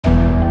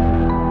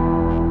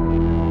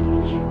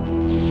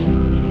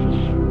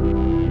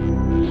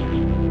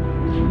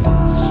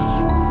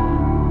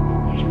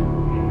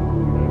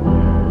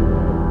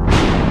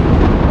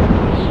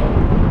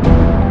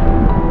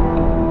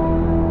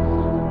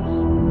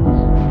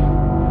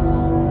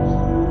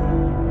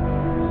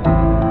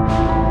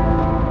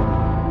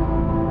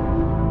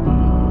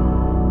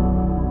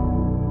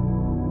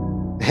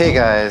Hey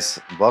guys,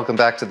 welcome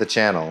back to the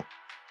channel.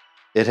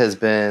 It has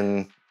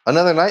been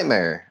another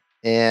nightmare.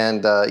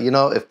 And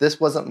if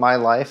this wasn't my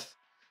life,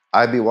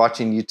 I'd be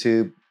watching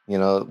YouTube,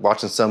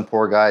 watching some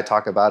poor guy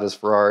talk about his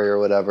Ferrari or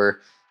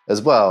whatever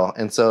as well.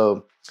 And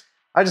so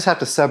I just have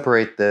to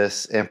separate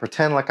this and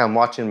pretend like I'm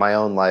watching my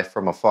own life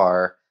from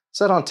afar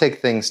so I don't take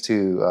things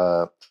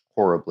too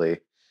horribly.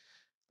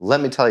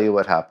 Let me tell you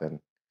what happened.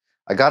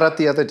 I got up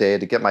the other day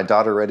to get my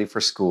daughter ready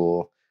for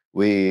school.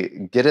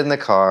 We get in the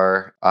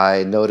car.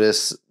 I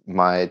notice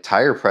my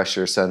tire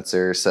pressure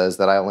sensor says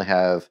that I only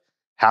have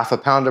half a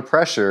pound of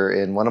pressure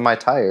in one of my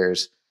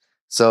tires.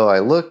 So I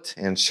looked,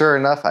 and sure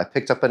enough, I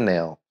picked up a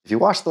nail. If you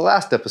watched the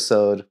last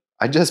episode,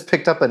 I just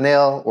picked up a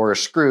nail or a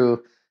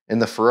screw in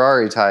the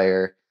Ferrari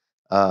tire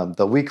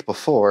the week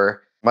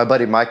before. My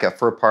buddy Mike at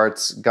Ferrari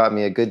Parts got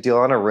me a good deal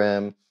on a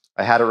rim.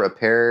 I had it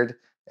repaired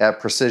at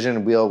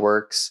Precision Wheel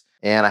Works,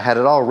 and I had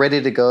it all ready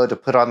to go to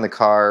put on the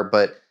car,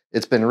 but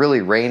it's been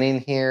really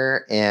raining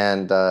here,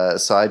 and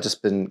so I've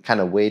just been kind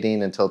of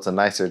waiting until it's a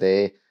nicer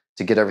day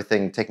to get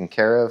everything taken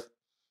care of.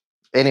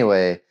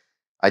 Anyway,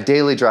 I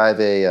daily drive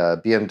a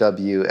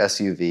BMW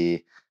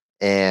SUV,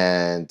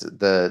 and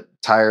the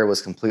tire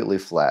was completely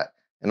flat.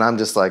 And I'm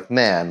just like,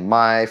 man,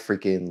 my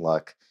freaking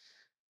luck.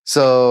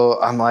 So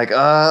I'm like,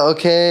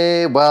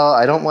 okay, well,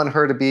 I don't want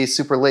her to be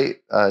super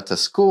late to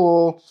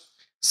school.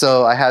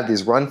 So I had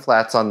these run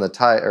flats on the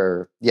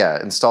tire,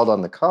 installed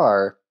on the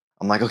car.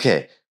 I'm like,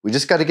 okay, we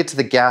just got to get to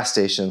the gas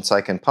station so I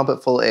can pump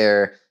it full of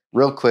air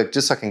real quick,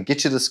 just so I can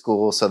get you to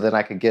school so then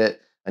I could get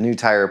a new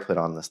tire put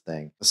on this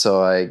thing.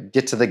 So I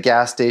get to the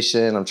gas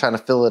station, I'm trying to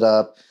fill it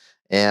up,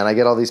 and I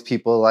get all these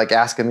people like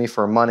asking me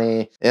for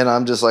money. And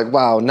I'm just like,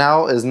 wow,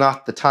 now is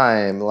not the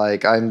time.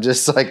 Like, I'm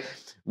just like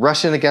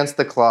rushing against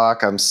the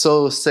clock. I'm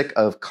so sick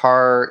of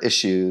car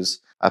issues.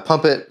 I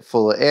pump it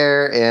full of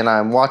air and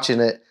I'm watching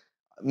it.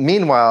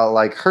 Meanwhile,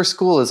 like, her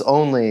school is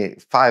only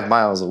 5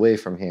 miles away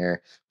from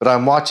here, but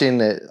I'm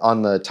watching it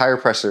on the tire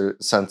pressure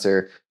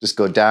sensor just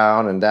go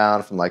down and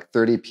down from like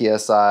 30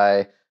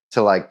 PSI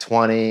to like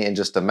 20 in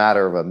just a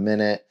matter of a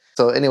minute.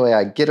 So anyway,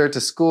 I get her to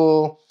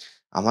school.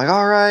 I'm like,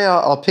 all right,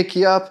 I'll pick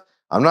you up.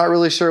 I'm not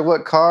really sure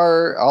what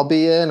car I'll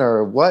be in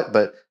or what,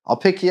 but I'll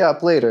pick you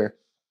up later.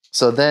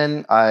 So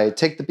then I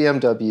take the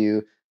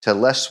BMW to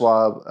Les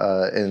Schwab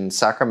in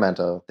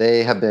Sacramento.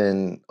 They have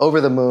been over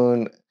the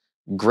moon.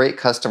 Great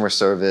customer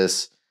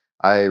service.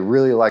 I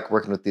really like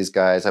working with these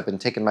guys. I've been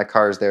taking my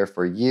cars there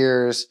for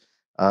years.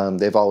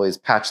 They've always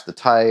patched the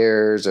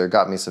tires or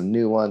got me some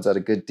new ones at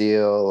a good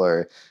deal,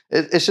 or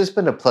it's just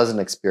been a pleasant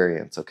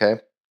experience, okay?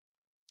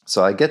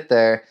 So I get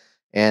there,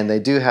 and they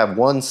do have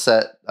one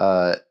set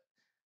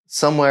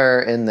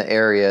somewhere in the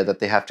area that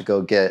they have to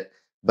go get,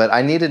 but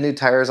I needed new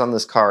tires on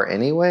this car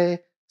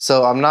anyway,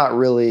 so I'm not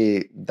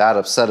really that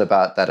upset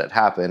about that it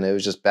happened. It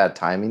was just bad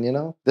timing, you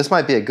know? This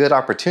might be a good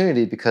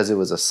opportunity because it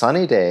was a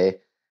sunny day.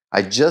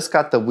 I just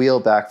got the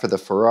wheel back for the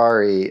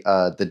Ferrari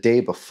the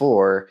day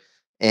before,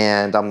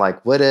 and I'm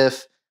like, what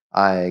if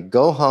I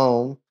go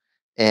home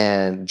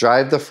and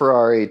drive the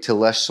Ferrari to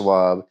Les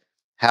Schwab,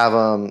 have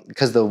them,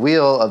 because the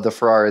wheel of the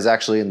Ferrari is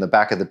actually in the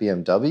back of the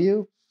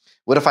BMW.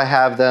 What if I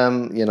have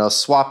them,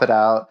 swap it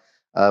out,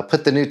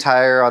 put the new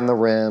tire on the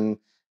rim,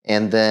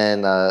 and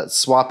then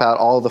swap out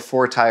all the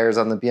 4 tires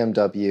on the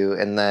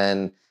BMW, and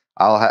then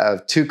I'll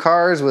have 2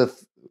 cars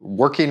with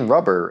working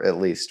rubber at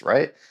least,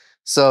 right?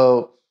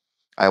 So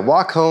I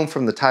walk home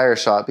from the tire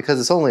shop because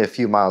it's only a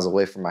few miles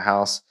away from my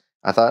house.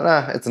 I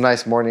thought, it's a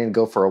nice morning,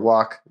 go for a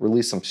walk,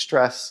 release some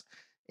stress.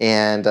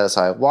 And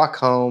so I walk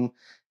home,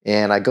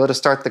 and I go to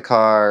start the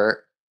car,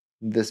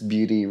 this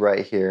beauty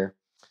right here,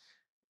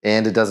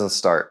 and it doesn't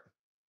start.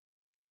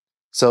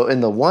 So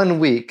in the 1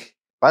 week,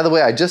 by the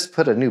way, I just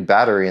put a new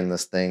battery in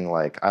this thing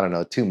like,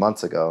 2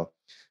 months ago.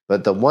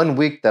 But the 1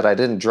 week that I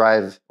didn't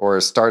drive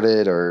or start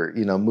it or,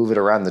 move it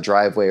around the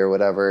driveway or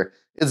whatever,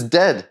 it's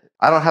dead.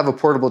 I don't have a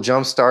portable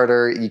jump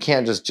starter. You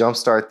can't just jump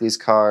start these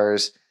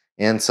cars.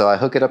 And so I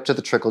hook it up to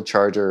the trickle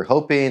charger,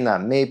 hoping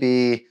that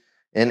maybe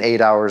in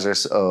 8 hours or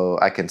so,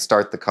 I can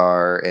start the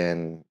car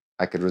and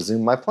I could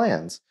resume my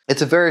plans.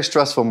 It's a very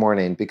stressful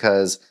morning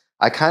because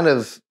I kind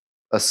of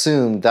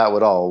assumed that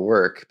would all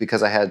work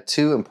because I had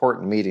 2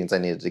 important meetings I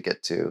needed to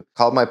get to.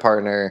 Called my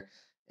partner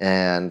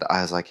and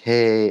I was like,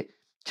 hey,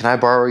 can I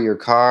borrow your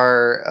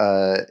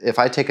car? If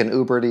I take an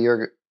Uber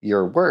to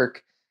your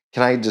work,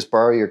 can I just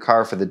borrow your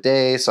car for the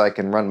day so I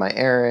can run my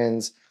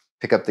errands,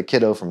 pick up the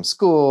kiddo from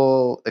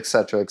school,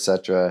 etc.,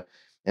 etc.?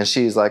 And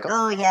she's like,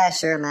 oh yeah,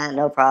 sure, man,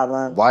 no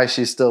problem. Why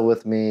she's still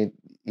with me,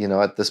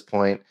 at this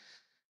point,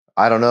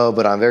 I don't know,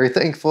 but I'm very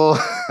thankful.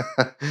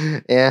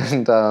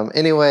 And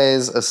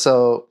anyways,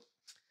 so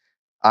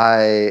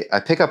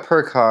I pick up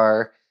her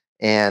car,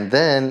 and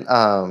then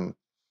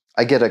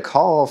I get a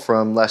call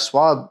from Les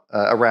Schwab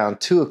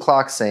around 2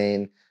 o'clock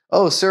saying,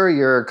 oh, sir,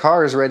 your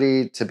car is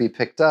ready to be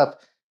picked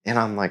up. And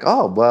I'm like,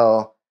 oh,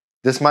 well,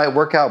 this might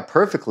work out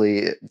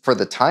perfectly for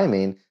the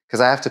timing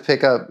because I have to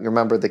pick up,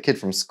 remember, the kid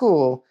from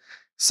school.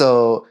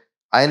 So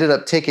I ended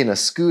up taking a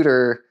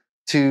scooter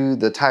to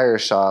the tire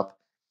shop,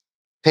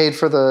 paid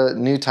for the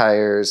new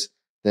tires,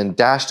 then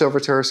dashed over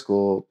to her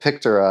school,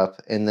 picked her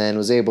up, and then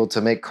was able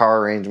to make car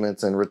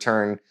arrangements and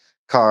return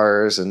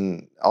cars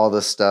and all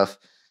this stuff.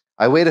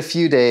 I wait a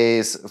few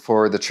days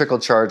for the trickle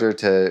charger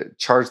to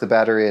charge the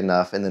battery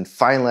enough, and then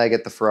finally I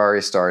get the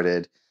Ferrari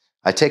started.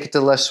 I take it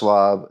to Les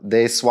Schwab.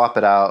 They swap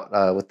it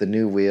out with the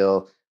new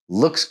wheel.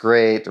 Looks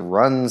great,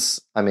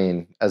 runs,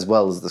 as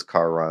well as this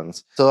car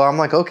runs. So I'm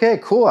like, okay,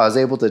 cool. I was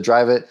able to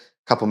drive it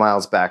a couple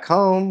miles back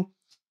home,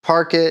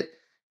 park it,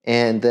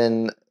 and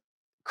then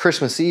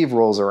Christmas Eve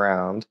rolls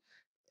around,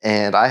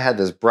 and I had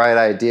this bright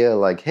idea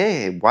like,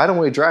 hey, why don't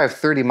we drive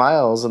 30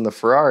 miles in the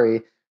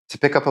Ferrari to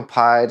pick up a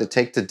pie to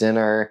take to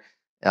dinner,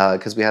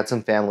 because we had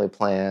some family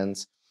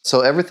plans.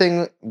 So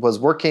everything was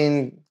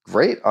working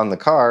great on the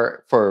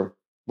car for,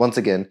 once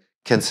again,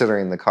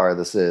 considering the car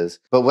this is.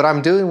 But what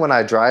I'm doing when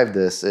I drive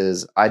this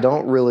is I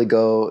don't really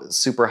go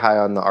super high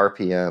on the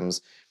RPMs.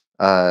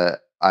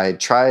 I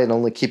try and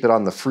only keep it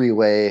on the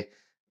freeway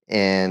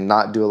and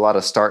not do a lot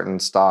of start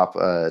and stop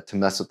to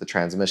mess with the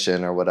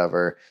transmission or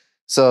whatever.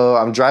 So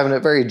I'm driving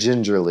it very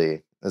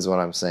gingerly, is what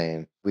I'm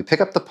saying. We pick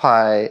up the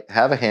pie,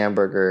 have a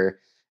hamburger,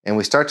 and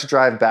we start to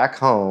drive back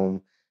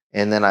home.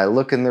 And then I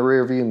look in the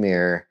rearview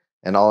mirror,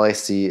 and all I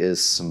see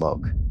is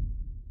smoke.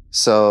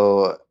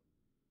 So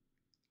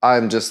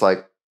I'm just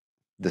like,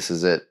 this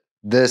is it.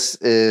 This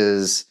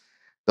is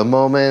the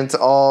moment.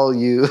 All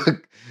you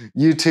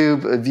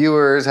YouTube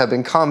viewers have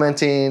been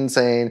commenting,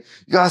 saying,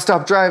 you gotta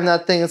stop driving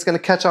that thing. It's gonna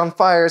catch on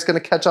fire. It's gonna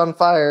catch on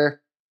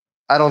fire.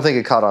 I don't think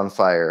it caught on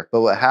fire.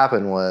 But what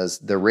happened was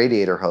the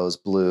radiator hose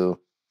blew,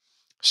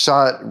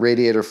 shot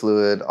radiator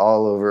fluid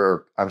all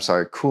over,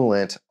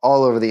 coolant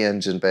all over the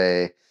engine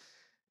bay.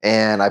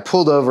 And I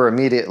pulled over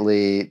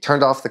immediately,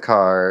 turned off the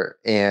car,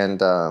 and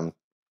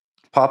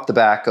popped the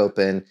back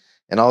open,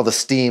 and all the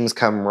steam's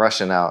come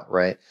rushing out,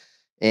 right?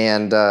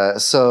 And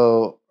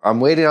so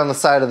I'm waiting on the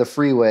side of the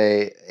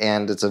freeway,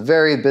 and it's a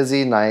very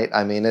busy night.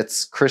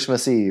 It's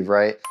Christmas Eve,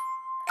 right?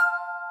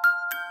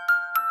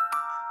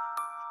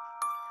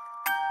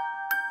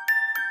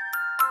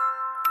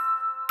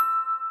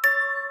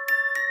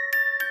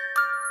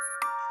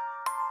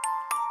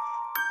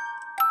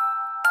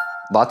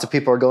 Lots of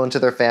people are going to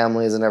their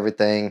families and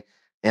everything.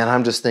 And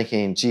I'm just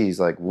thinking, geez,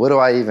 like, what do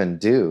I even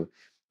do?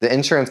 The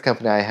insurance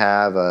company I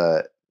have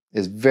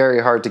is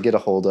very hard to get a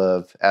hold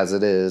of as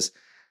it is.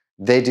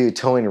 They do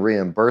towing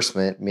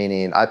reimbursement,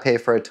 meaning I pay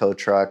for a tow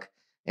truck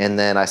and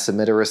then I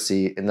submit a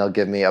receipt and they'll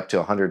give me up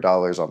to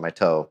 $100 on my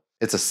tow.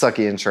 It's a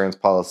sucky insurance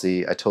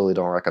policy. I totally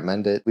don't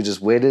recommend it. We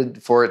just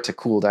waited for it to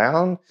cool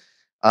down.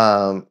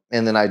 And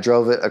then I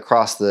drove it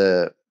across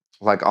the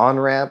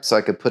on-ramp so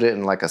I could put it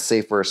in like a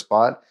safer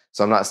spot.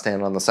 So I'm not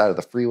standing on the side of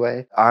the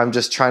freeway. I'm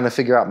just trying to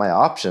figure out my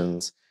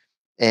options.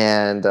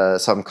 And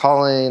so I'm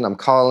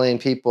calling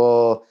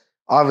people.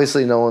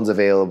 Obviously, no one's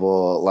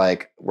available.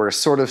 Like, we're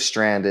sort of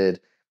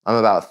stranded. I'm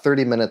about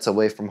 30 minutes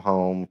away from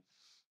home.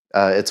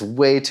 It's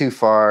way too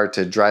far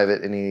to drive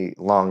it any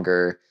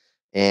longer.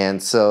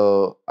 And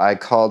so I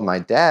called my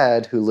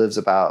dad, who lives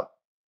about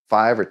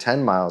 5 or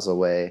 10 miles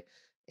away.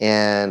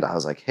 And I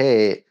was like,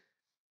 hey,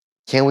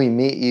 can we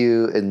meet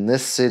you in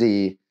this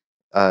city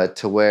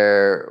to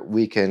where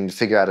we can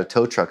figure out a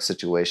tow truck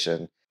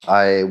situation?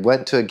 I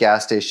went to a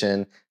gas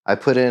station. I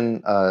put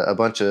in a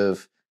bunch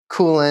of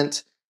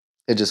coolant.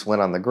 It just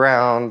went on the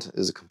ground. It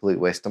was a complete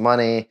waste of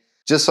money,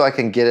 just so I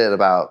can get it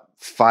about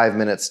 5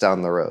 minutes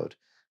down the road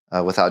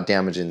without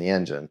damaging the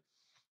engine.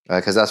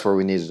 Because that's where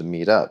we needed to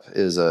meet up,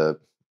 is a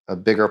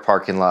bigger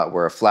parking lot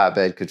where a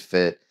flatbed could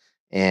fit,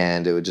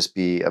 and it would just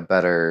be a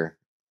better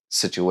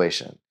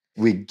situation.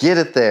 We get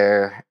it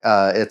there.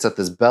 It's at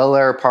this Bel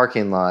Air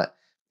parking lot,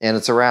 and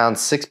it's around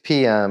 6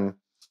 p.m.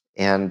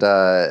 And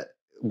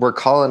we're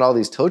calling all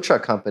these tow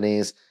truck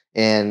companies,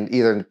 and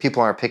either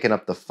people aren't picking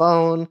up the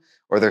phone,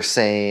 or they're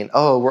saying,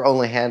 oh, we're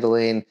only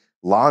handling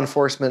law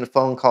enforcement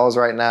phone calls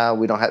right now.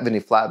 We don't have any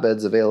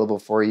flatbeds available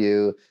for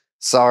you.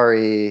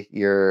 Sorry,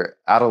 you're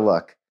out of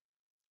luck.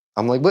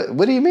 I'm like,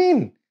 what do you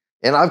mean?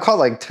 And I've called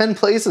like 10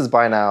 places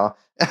by now.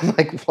 I'm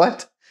like,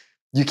 what?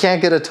 You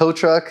can't get a tow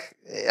truck?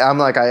 I'm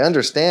like, I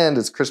understand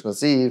it's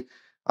Christmas Eve.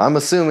 I'm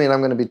assuming I'm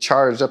going to be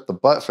charged up the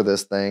butt for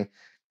this thing.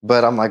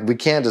 But I'm like, we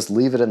can't just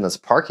leave it in this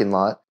parking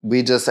lot.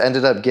 We just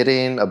ended up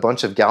getting a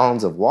bunch of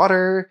gallons of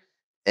water,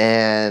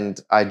 and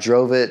I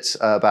drove it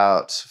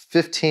about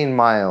 15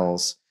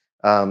 miles,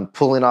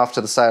 pulling off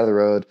to the side of the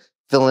road,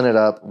 filling it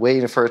up,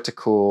 waiting for it to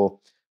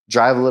cool,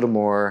 drive a little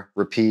more,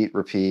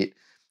 repeat.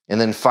 And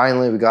then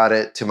finally we got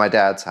it to my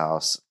dad's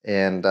house,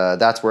 and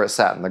that's where it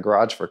sat in the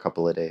garage for a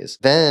couple of days.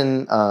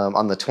 Then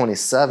on the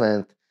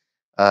 27th,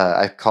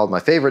 I called my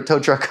favorite tow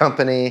truck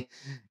company,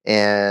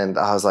 and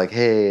I was like,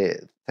 hey,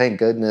 thank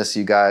goodness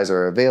you guys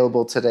are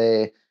available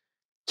today.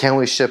 Can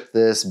we ship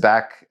this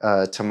back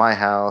to my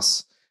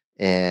house?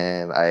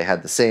 And I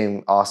had the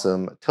same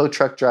awesome tow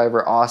truck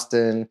driver,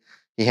 Austin.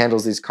 He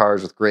handles these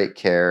cars with great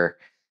care.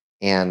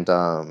 And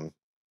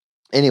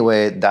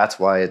anyway, that's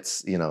why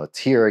it's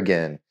here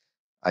again.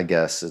 I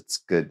guess it's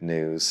good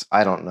news.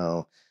 I don't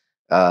know.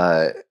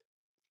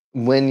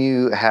 When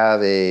you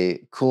have a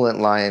coolant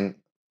line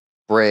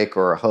break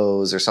or a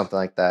hose or something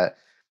like that,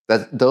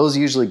 those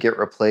usually get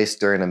replaced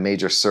during a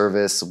major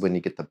service when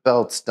you get the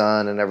belts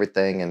done and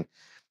everything. And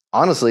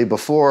honestly,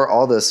 before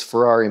all this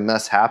Ferrari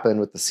mess happened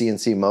with the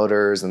CNC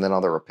motors and then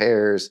all the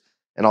repairs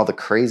and all the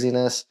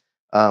craziness,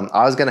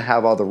 I was going to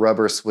have all the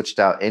rubber switched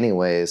out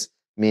anyways,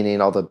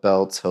 meaning all the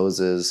belts,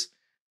 hoses,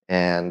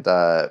 and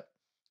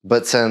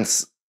but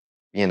since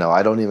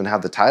I don't even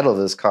have the title of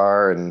this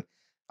car and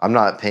I'm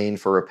not paying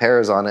for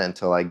repairs on it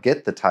until I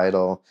get the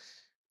title,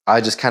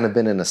 I just kind of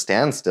been in a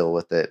standstill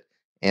with it.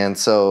 And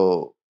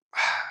so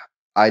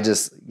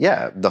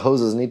the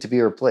hoses need to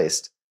be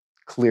replaced,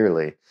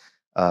 clearly.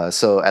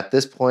 So at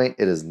this point,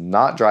 it is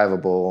not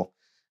drivable.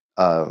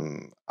 I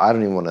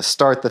don't even want to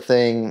start the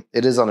thing.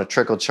 It is on a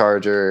trickle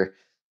charger,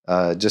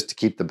 just to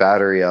keep the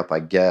battery up, I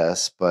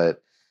guess.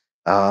 But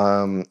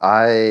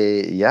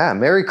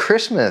Merry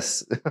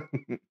Christmas.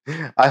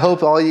 I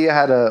hope all you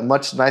had a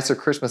much nicer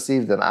Christmas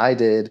Eve than I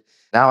did.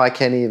 Now I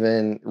can't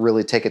even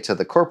really take it to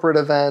the corporate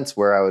events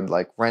where I would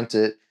like rent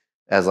it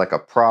as like a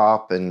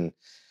prop. And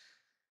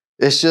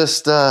it's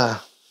just,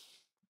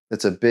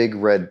 it's a big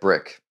red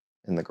brick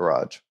in the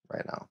garage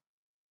right now.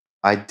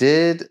 I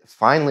did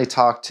finally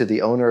talk to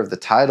the owner of the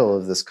title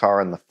of this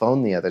car on the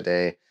phone the other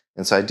day.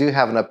 And so I do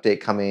have an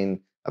update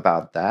coming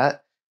about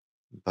that.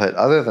 But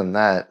other than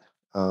that,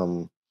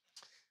 I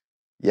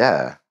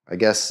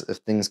guess if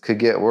things could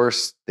get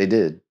worse, they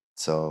did.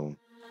 So,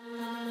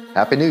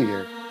 Happy New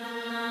Year.